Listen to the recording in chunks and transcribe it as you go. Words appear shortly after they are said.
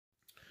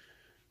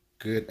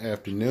Good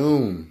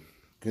afternoon.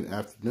 Good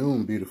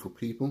afternoon, beautiful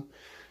people.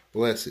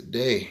 Blessed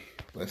day.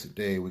 Blessed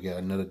day. We got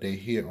another day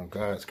here on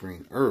God's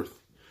green earth.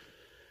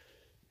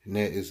 And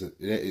that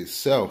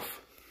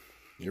itself,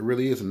 it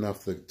really is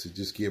enough to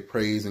just give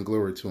praise and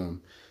glory to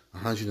him.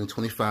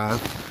 125,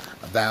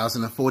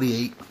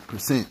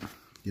 1,048%,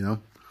 you know.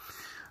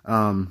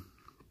 I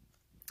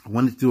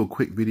wanted to do a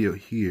quick video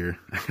here.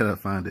 I gotta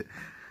find it.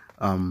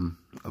 A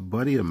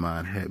buddy of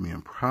mine had me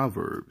in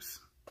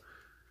Proverbs.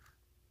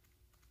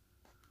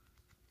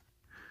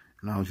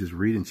 And I was just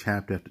reading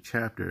chapter after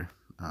chapter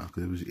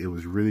because it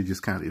was really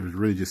just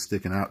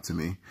sticking out to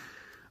me.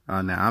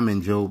 Now I'm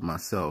in Job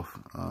myself.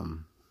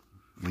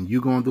 When you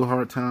going through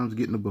hard times,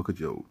 get in the book of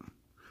Job.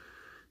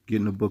 Get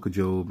in the book of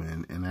Job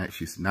and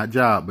actually, not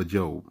Job, but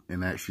Job,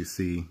 and actually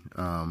see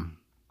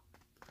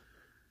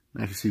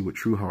what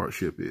true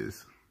hardship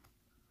is.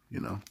 You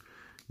know,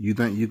 you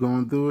think you're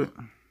going through it?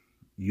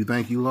 You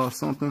think you lost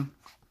something?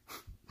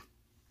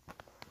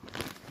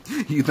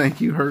 You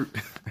think you hurt?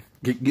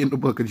 Get in the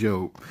book of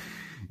Job.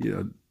 You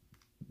know,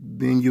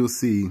 then you'll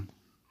see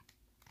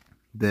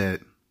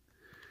that,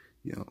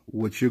 you know,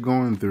 what you're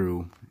going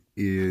through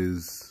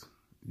is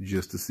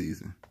just a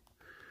season.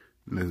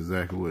 And that's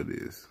exactly what it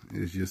is.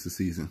 It's just a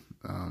season.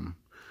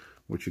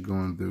 What you're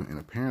going through. And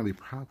apparently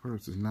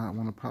Proverbs does not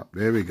want to pop.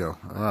 There we go.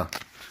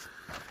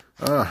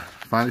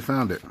 Finally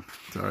found it.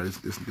 Sorry,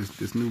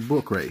 this new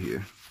book right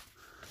here.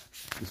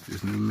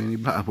 This new mini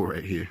Bible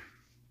right here.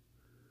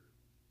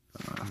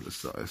 Let's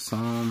start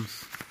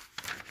Psalms.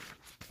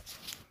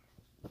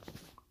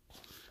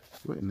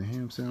 What in the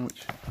ham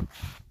sandwich?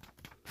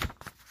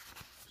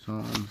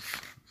 Psalms.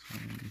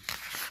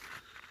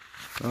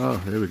 Oh,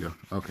 there we go.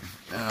 Okay.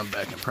 Now I'm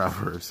back in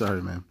Proverbs. Sorry,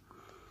 man.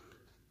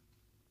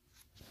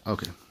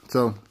 Okay.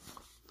 So,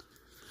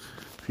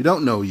 if you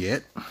don't know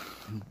yet,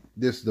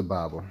 this is the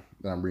Bible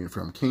that I'm reading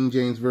from. King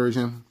James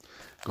Version.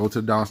 Go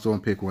to the dollar store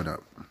and pick one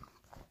up.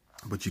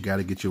 But you got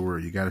to get your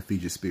word. You got to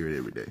feed your spirit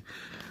every day.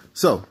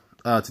 So,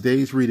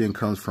 today's reading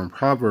comes from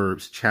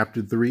Proverbs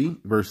chapter 3,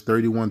 verse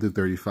 31 through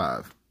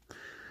 35.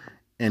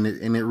 And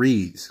it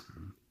reads,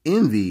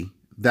 "Envy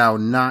thou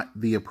not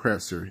the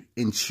oppressor,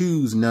 and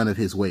choose none of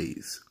his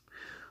ways.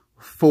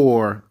 That's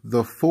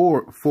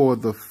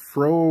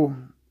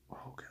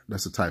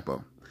a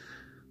typo.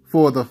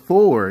 For the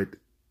forward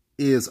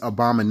is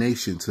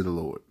abomination to the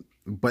Lord,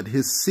 but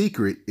his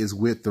secret is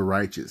with the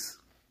righteous."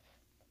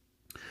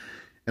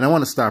 And I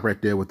want to stop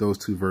right there with those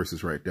two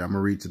verses right there. I'm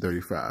going to read to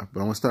 35, but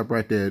I want to stop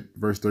right there at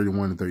verse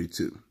 31 and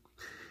 32.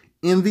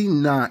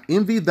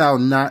 Envy thou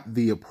not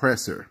the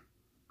oppressor.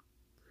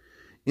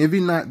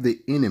 Envy not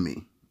the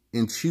enemy,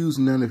 and choose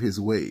none of his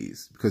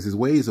ways, because his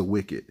ways are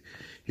wicked.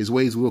 His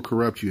ways will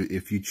corrupt you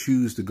if you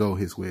choose to go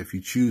his way, if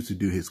you choose to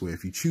do his way,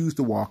 if you choose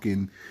to walk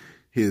in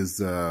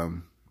his,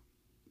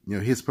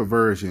 his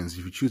perversions,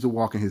 if you choose to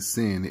walk in his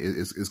sin,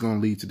 it's going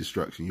to lead to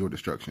destruction, your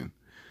destruction.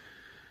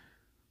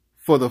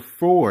 For the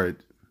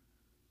froward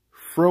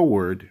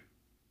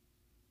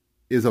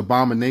is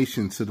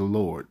abomination to the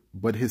Lord,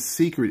 but his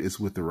secret is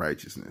with the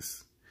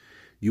righteousness.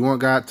 You want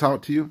God to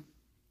talk to you?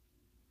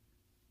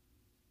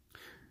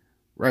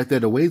 Right there,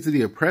 the ways of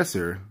the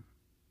oppressor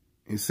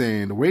is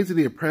saying the ways of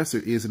the oppressor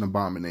is an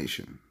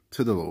abomination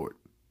to the Lord.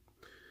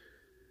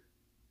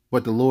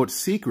 But the Lord's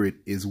secret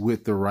is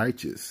with the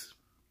righteous.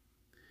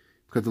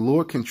 Because the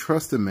Lord can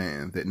trust a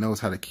man that knows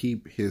how to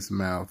keep his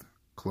mouth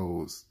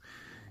closed.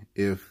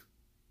 If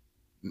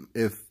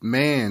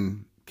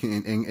man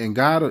can, and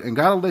God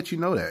will let you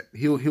know that.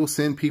 He'll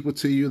send people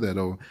to you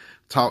that'll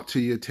talk to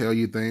you, tell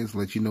you things,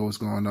 let you know what's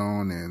going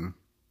on, and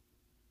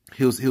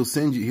he'll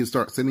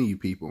start sending you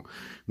people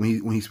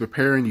when he's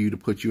preparing you to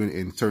put you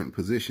in certain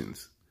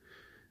positions.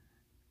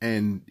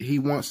 And he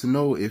wants to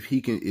know if he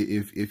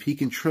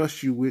can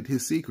trust you with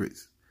his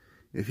secrets.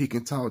 If he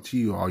can talk to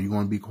you, are you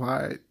going to be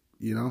quiet?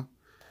 You know,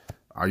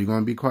 are you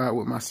going to be quiet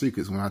with my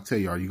secrets when I tell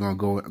you? Are you going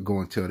to go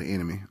and tell the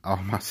enemy all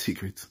my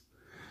secrets?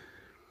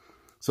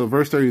 So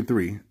verse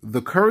 33,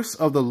 "The curse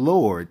of the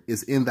Lord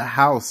is in the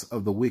house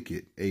of the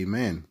wicked."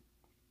 Amen.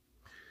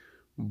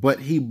 "But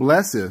he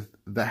blesseth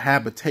the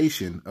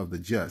habitation of the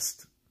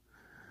just."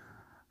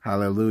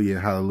 Hallelujah,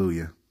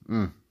 hallelujah.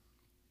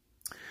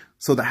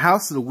 So the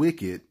house of the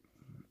wicked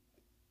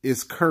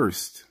is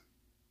cursed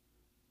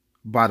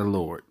by the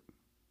Lord.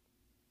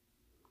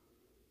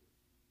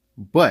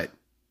 But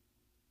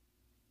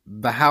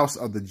the house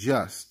of the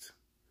just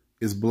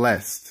is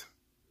blessed.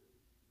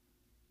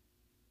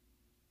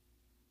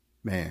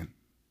 Man,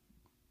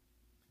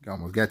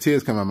 almost got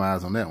tears coming out of my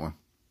eyes on that one.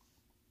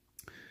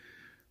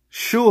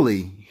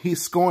 "Surely he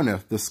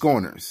scorneth the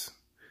scorners,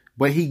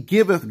 but he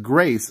giveth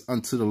grace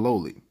unto the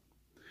lowly."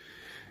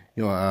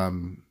 You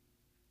know,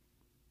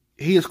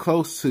 he is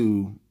close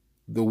to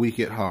the weak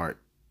at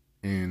heart,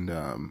 and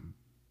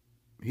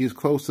he is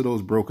close to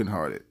those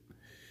brokenhearted.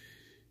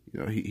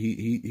 You know,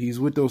 he's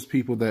with those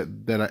people that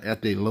are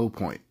at their low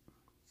point.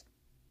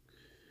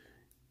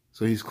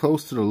 So he's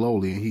close to the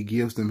lowly, and he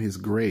gives them his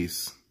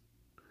grace.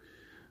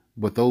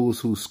 But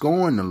those who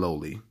scorn the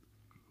lowly,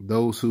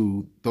 those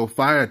who throw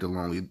fire at the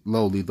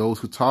lowly, those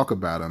who talk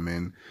about them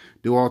and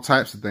do all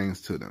types of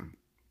things to them.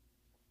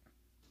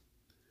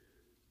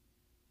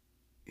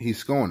 He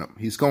scorns them.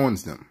 He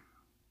scorns them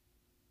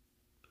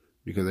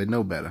because they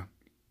know better.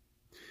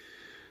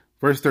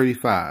 Verse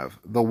 35,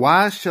 the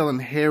wise shall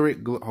inherit,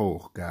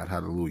 oh God,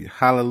 hallelujah,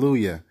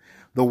 hallelujah.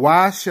 The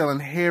wise shall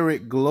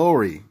inherit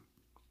glory,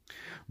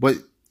 but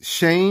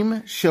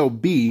shame shall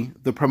be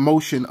the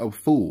promotion of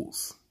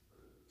fools.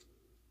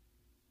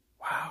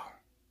 Wow.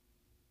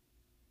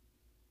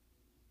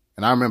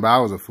 And I remember I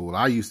was a fool.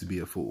 I used to be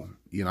a fool.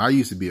 You know, I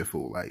used to be a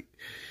fool. Like,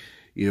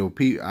 you know,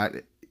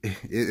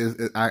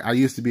 I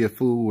used to be a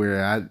fool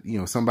where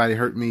somebody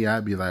hurt me.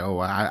 I'd be like, oh,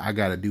 I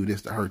got to do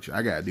this to hurt you.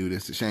 I got to do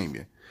this to shame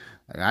you.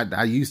 Like,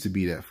 I used to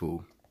be that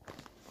fool.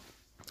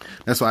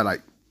 That's why,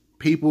 like,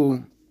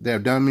 people that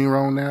have done me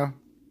wrong now,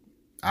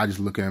 I just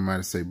look at them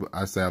and say,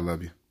 I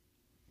love you.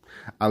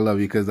 I love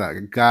you because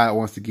God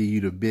wants to give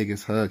you the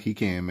biggest hug he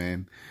can,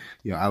 man.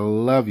 You know, I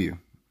love you.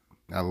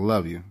 I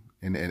love you.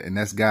 And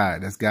that's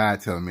God. That's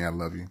God telling me I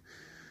love you.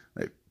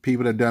 Like,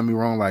 people that done me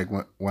wrong, like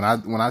when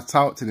I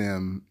talk to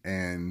them,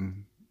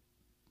 and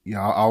you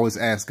know, I always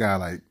ask God,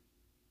 like,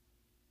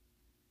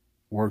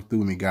 work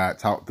through me, God,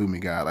 talk through me,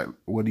 God. Like,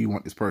 what do you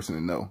want this person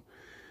to know?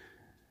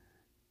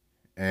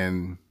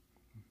 And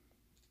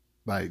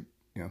like,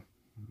 you know,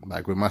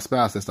 like with my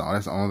spouse, that's the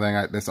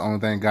only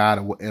thing God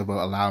will ever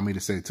allow me to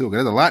say too.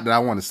 There's a lot that I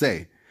want to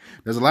say.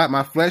 There's a lot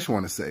my flesh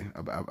want to say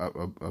about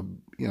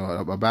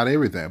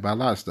everything, about a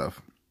lot of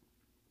stuff.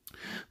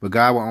 But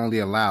God will only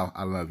allow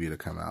I love you to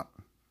come out.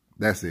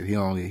 That's it. He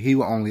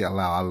will only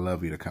allow I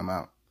love you to come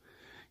out.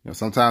 You know,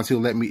 sometimes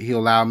he'll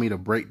allow me to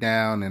break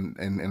down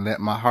and let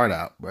my heart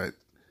out, but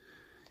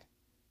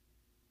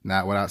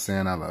not without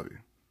saying I love you.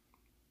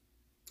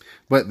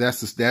 But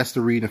that's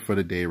the reading for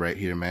the day right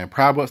here, man.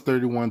 Proverbs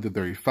 31 to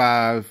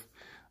 35.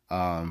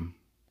 I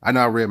know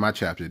I read my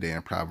chapter today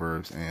in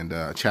Proverbs and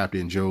chapter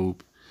in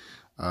Job.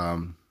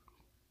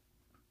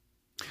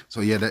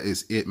 So yeah, that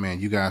is it, man.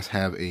 You guys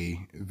have a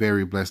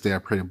very blessed day. I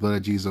pray the blood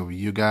of Jesus over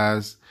you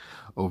guys,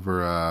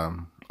 over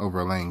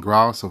Elaine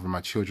Gross, over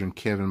my children,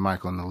 Kevin,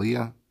 Michael, and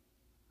Aaliyah.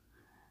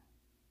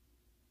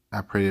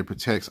 I pray that it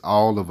protects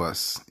all of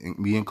us,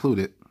 me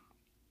included,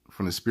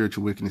 from the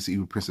spiritual wickedness,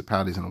 evil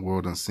principalities in the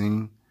world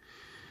unseen.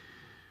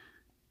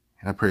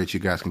 And I pray that you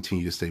guys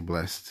continue to stay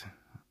blessed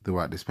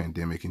throughout this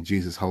pandemic. In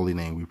Jesus' holy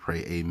name we pray.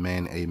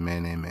 Amen,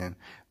 amen, amen.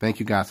 Thank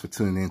you guys for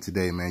tuning in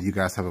today, man. You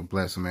guys have a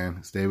blessed one,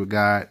 man. Stay with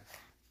God.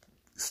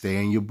 Stay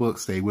in your book.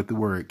 Stay with the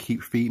word.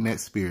 Keep feeding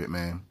that spirit,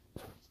 man.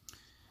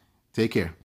 Take care.